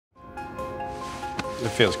It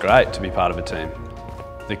feels great to be part of a team.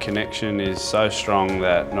 The connection is so strong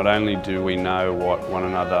that not only do we know what one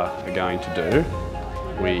another are going to do,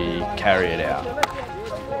 we carry it out.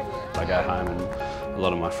 I go home and a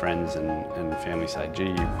lot of my friends and family say, gee,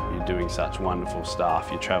 you're doing such wonderful stuff,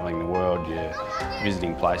 you're travelling the world, you're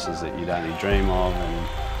visiting places that you'd only dream of,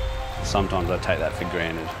 and sometimes I take that for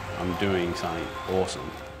granted. I'm doing something awesome.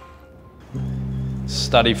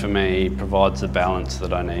 Study for me provides the balance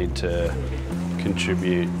that I need to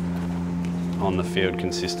contribute on the field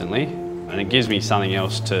consistently, and it gives me something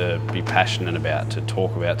else to be passionate about, to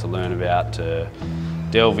talk about, to learn about, to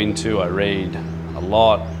delve into. I read a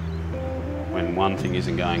lot. When one thing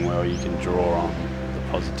isn't going well, you can draw on the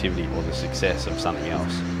positivity or the success of something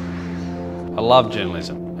else. I love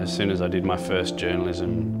journalism. As soon as I did my first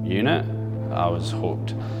journalism unit, I was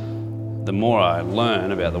hooked. The more I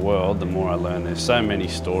learn about the world, the more I learn there's so many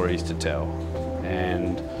stories to tell,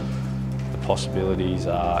 and the possibilities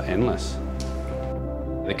are endless.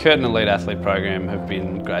 The Curtin Elite Athlete Program have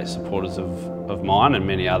been great supporters of mine and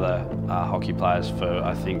many other hockey players for,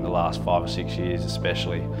 I think, the last 5 or 6 years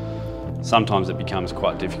especially. Sometimes it becomes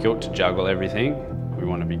quite difficult to juggle everything. We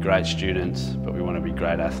want to be great students, but we want to be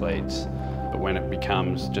great athletes. But when it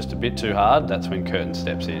becomes just a bit too hard, that's when Curtin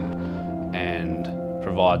steps in and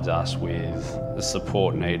provides us with the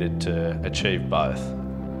support needed to achieve both.